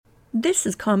This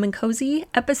is Calm and Cozy,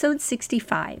 episode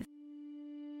 65.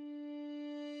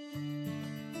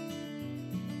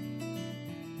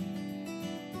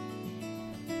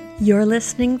 You're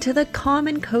listening to the Calm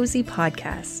and Cozy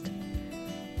podcast,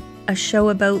 a show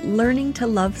about learning to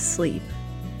love sleep,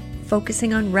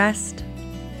 focusing on rest,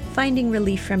 finding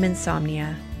relief from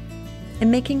insomnia, and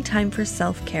making time for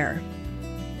self-care.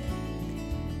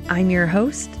 I'm your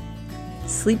host,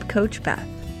 Sleep Coach Beth.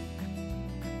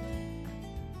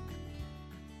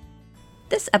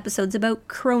 This episode's about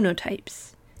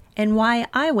chronotypes and why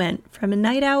I went from a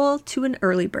night owl to an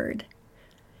early bird.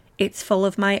 It's full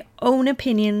of my own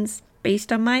opinions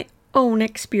based on my own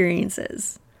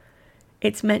experiences.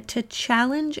 It's meant to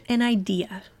challenge an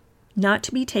idea, not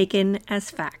to be taken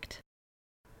as fact.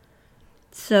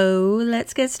 So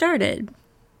let's get started.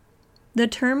 The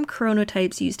term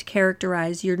chronotypes used to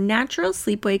characterize your natural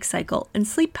sleep-wake cycle and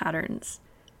sleep patterns.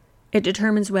 It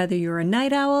determines whether you're a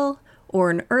night owl or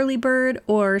an early bird,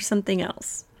 or something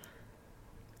else.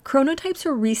 Chronotypes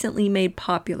were recently made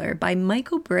popular by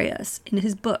Michael Breus in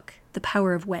his book, The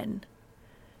Power of When.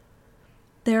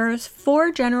 There are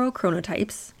 4 general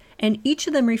chronotypes, and each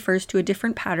of them refers to a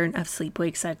different pattern of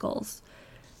sleep-wake cycles.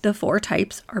 The 4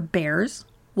 types are bears,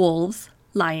 wolves,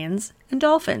 lions, and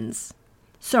dolphins.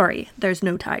 Sorry, there's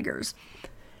no tigers.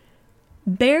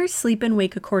 Bears sleep and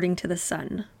wake according to the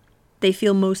sun. They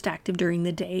feel most active during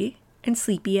the day and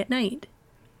sleepy at night.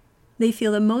 They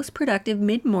feel the most productive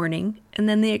mid-morning, and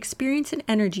then they experience an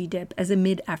energy dip as a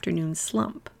mid-afternoon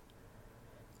slump.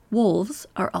 Wolves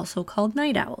are also called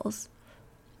night owls.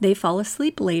 They fall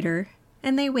asleep later,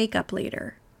 and they wake up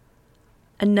later.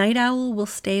 A night owl will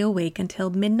stay awake until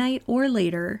midnight or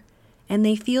later, and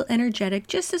they feel energetic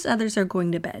just as others are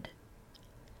going to bed.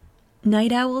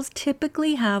 Night owls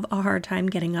typically have a hard time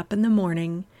getting up in the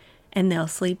morning, and they'll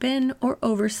sleep in or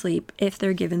oversleep if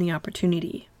they're given the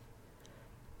opportunity.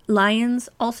 Lions,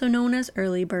 also known as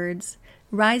early birds,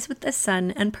 rise with the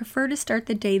sun and prefer to start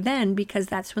the day then because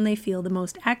that's when they feel the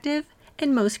most active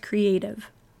and most creative.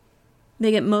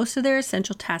 They get most of their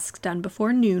essential tasks done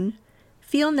before noon,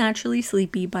 feel naturally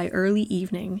sleepy by early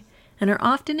evening, and are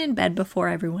often in bed before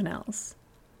everyone else.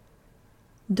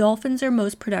 Dolphins are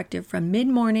most productive from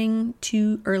mid-morning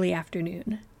to early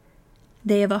afternoon.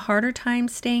 They have a harder time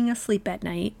staying asleep at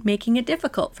night, making it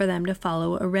difficult for them to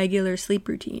follow a regular sleep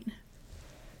routine.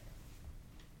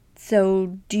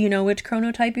 So, do you know which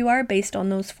chronotype you are based on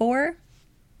those 4?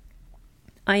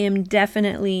 I am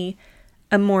definitely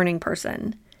a morning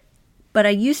person, but I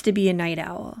used to be a night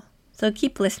owl. So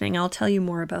keep listening, I'll tell you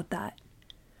more about that.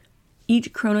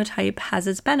 Each chronotype has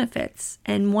its benefits,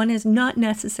 and one is not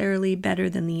necessarily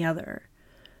better than the other.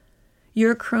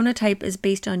 Your chronotype is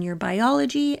based on your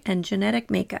biology and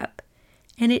genetic makeup,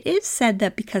 and it is said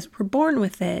that because we're born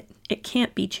with it, it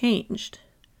can't be changed.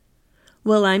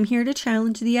 Well, I'm here to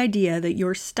challenge the idea that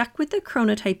you're stuck with the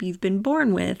chronotype you've been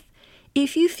born with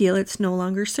if you feel it's no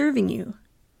longer serving you.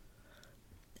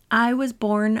 I was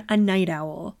born a night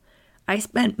owl. I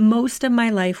spent most of my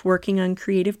life working on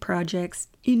creative projects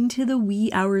into the wee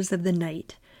hours of the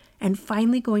night, and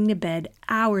finally going to bed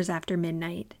hours after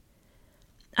midnight.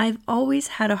 I've always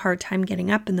had a hard time getting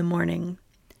up in the morning,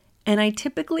 and I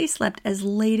typically slept as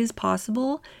late as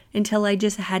possible until I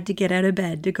just had to get out of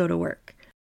bed to go to work.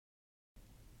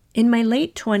 In my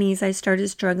late 20s, I started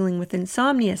struggling with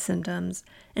insomnia symptoms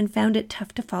and found it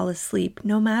tough to fall asleep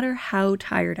no matter how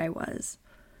tired I was.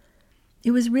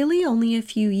 It was really only a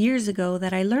few years ago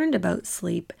that I learned about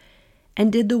sleep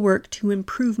and did the work to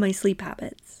improve my sleep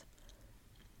habits.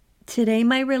 Today,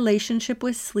 my relationship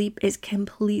with sleep is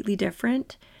completely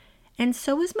different, and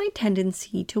so is my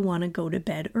tendency to want to go to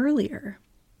bed earlier.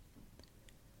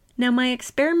 Now, my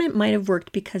experiment might have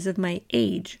worked because of my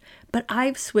age, but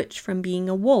I've switched from being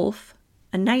a wolf,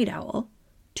 a night owl,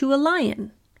 to a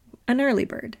lion, an early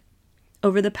bird,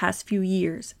 over the past few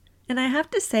years, and I have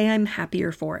to say I'm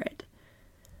happier for it.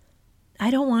 I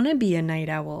don't want to be a night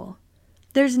owl.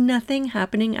 There's nothing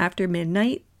happening after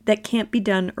midnight that can't be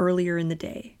done earlier in the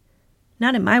day.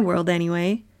 Not in my world,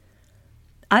 anyway.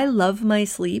 I love my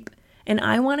sleep, and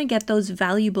I want to get those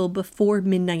valuable before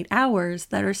midnight hours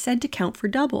that are said to count for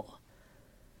double.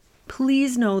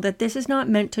 Please know that this is not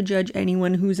meant to judge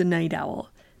anyone who's a night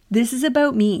owl. This is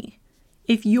about me.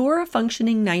 If you're a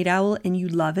functioning night owl and you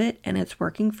love it and it's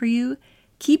working for you,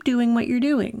 keep doing what you're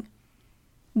doing.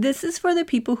 This is for the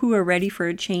people who are ready for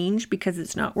a change because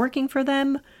it's not working for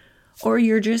them, or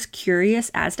you're just curious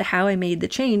as to how I made the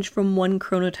change from one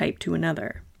chronotype to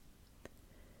another.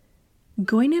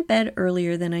 Going to bed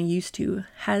earlier than I used to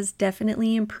has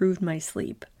definitely improved my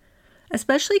sleep,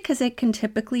 especially because it can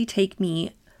typically take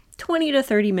me 20 to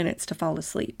 30 minutes to fall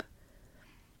asleep.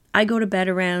 I go to bed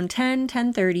around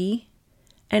 10:30,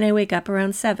 and I wake up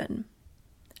around 7.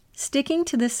 Sticking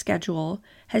to this schedule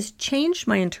has changed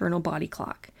my internal body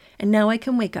clock, and now I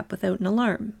can wake up without an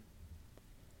alarm.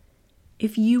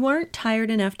 If you aren't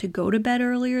tired enough to go to bed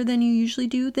earlier than you usually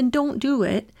do, then don't do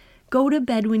it. Go to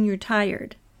bed when you're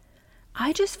tired.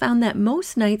 I just found that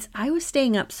most nights I was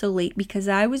staying up so late because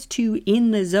I was too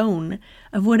in the zone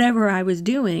of whatever I was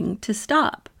doing to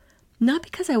stop, not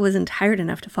because I wasn't tired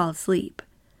enough to fall asleep.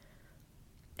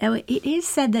 Now, it is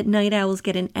said that night owls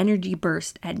get an energy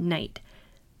burst at night,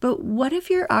 but what if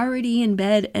you're already in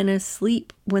bed and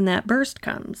asleep when that burst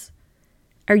comes?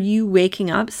 Are you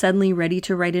waking up suddenly ready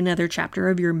to write another chapter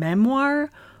of your memoir,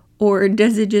 or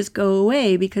does it just go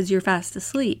away because you're fast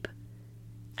asleep?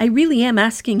 I really am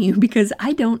asking you because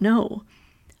I don't know.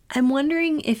 I'm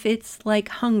wondering if it's like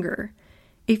hunger.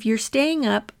 If you're staying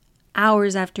up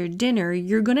hours after dinner,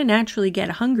 you're going to naturally get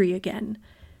hungry again.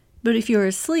 But if you're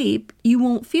asleep, you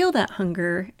won't feel that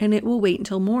hunger and it will wait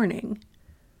until morning.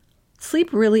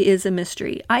 Sleep really is a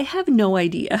mystery. I have no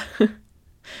idea.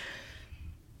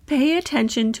 Pay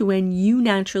attention to when you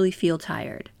naturally feel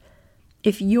tired.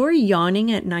 If you're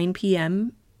yawning at 9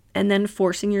 p.m., and then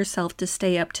forcing yourself to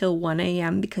stay up till 1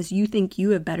 a.m. because you think you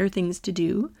have better things to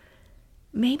do,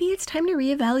 maybe it's time to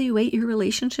reevaluate your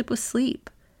relationship with sleep.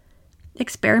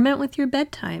 Experiment with your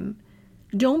bedtime.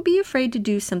 Don't be afraid to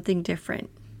do something different.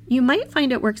 You might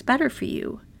find it works better for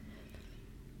you.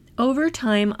 Over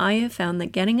time, I have found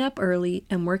that getting up early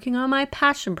and working on my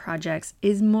passion projects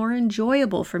is more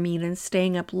enjoyable for me than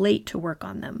staying up late to work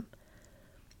on them.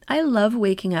 I love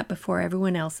waking up before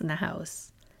everyone else in the house.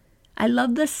 I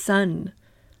love the sun.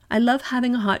 I love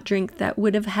having a hot drink that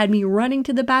would have had me running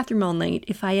to the bathroom all night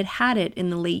if I had had it in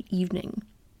the late evening.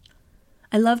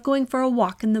 I love going for a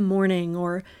walk in the morning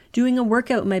or doing a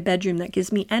workout in my bedroom that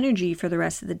gives me energy for the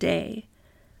rest of the day.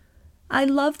 I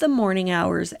love the morning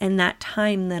hours and that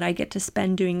time that I get to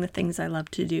spend doing the things I love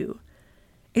to do.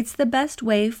 It's the best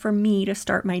way for me to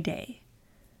start my day.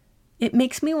 It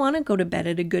makes me want to go to bed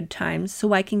at a good time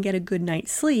so I can get a good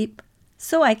night's sleep,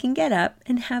 so I can get up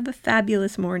and have a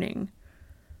fabulous morning.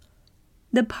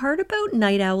 The part about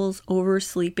night owls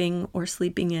oversleeping or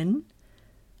sleeping in,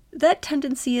 that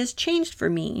tendency has changed for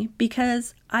me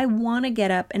because I want to get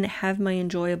up and have my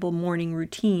enjoyable morning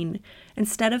routine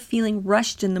instead of feeling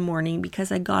rushed in the morning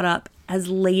because I got up as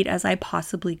late as I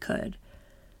possibly could.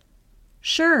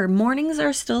 Sure, mornings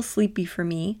are still sleepy for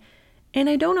me, and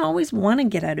I don't always want to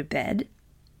get out of bed.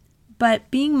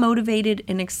 But being motivated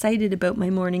and excited about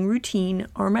my morning routine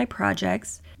or my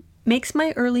projects makes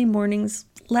my early mornings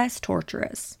less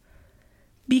torturous.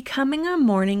 Becoming a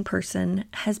morning person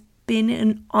has been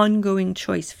an ongoing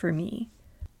choice for me.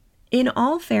 In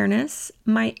all fairness,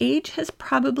 my age has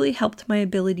probably helped my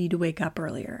ability to wake up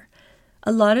earlier.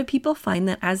 A lot of people find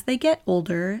that as they get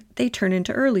older, they turn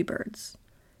into early birds.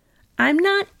 I'm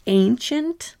not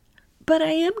ancient, but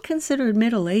I am considered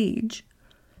middle-aged.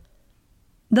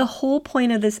 The whole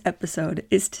point of this episode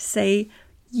is to say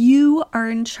you are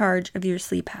in charge of your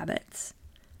sleep habits.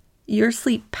 Your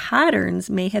sleep patterns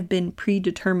may have been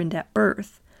predetermined at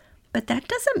birth, but that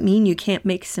doesn't mean you can't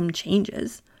make some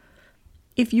changes.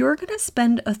 If you're going to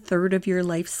spend a third of your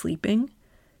life sleeping,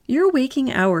 your waking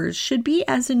hours should be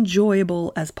as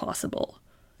enjoyable as possible.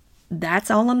 That's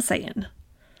all I'm saying.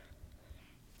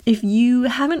 If you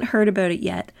haven't heard about it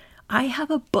yet, I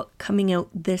have a book coming out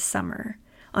this summer.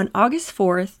 On August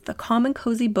 4th, the Calm &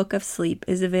 Cozy Book of Sleep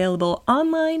is available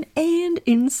online and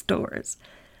in stores.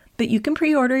 But you can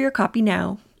pre-order your copy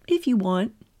now, if you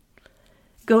want.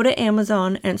 Go to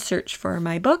Amazon and search for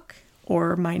my book,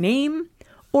 or my name,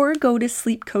 or go to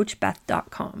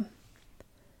sleepcoachbeth.com.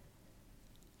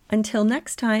 Until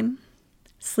next time,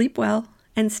 sleep well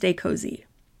and stay cozy.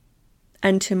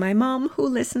 And to my mom who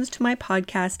listens to my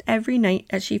podcast every night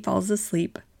as she falls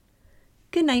asleep,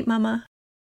 good night, Mama.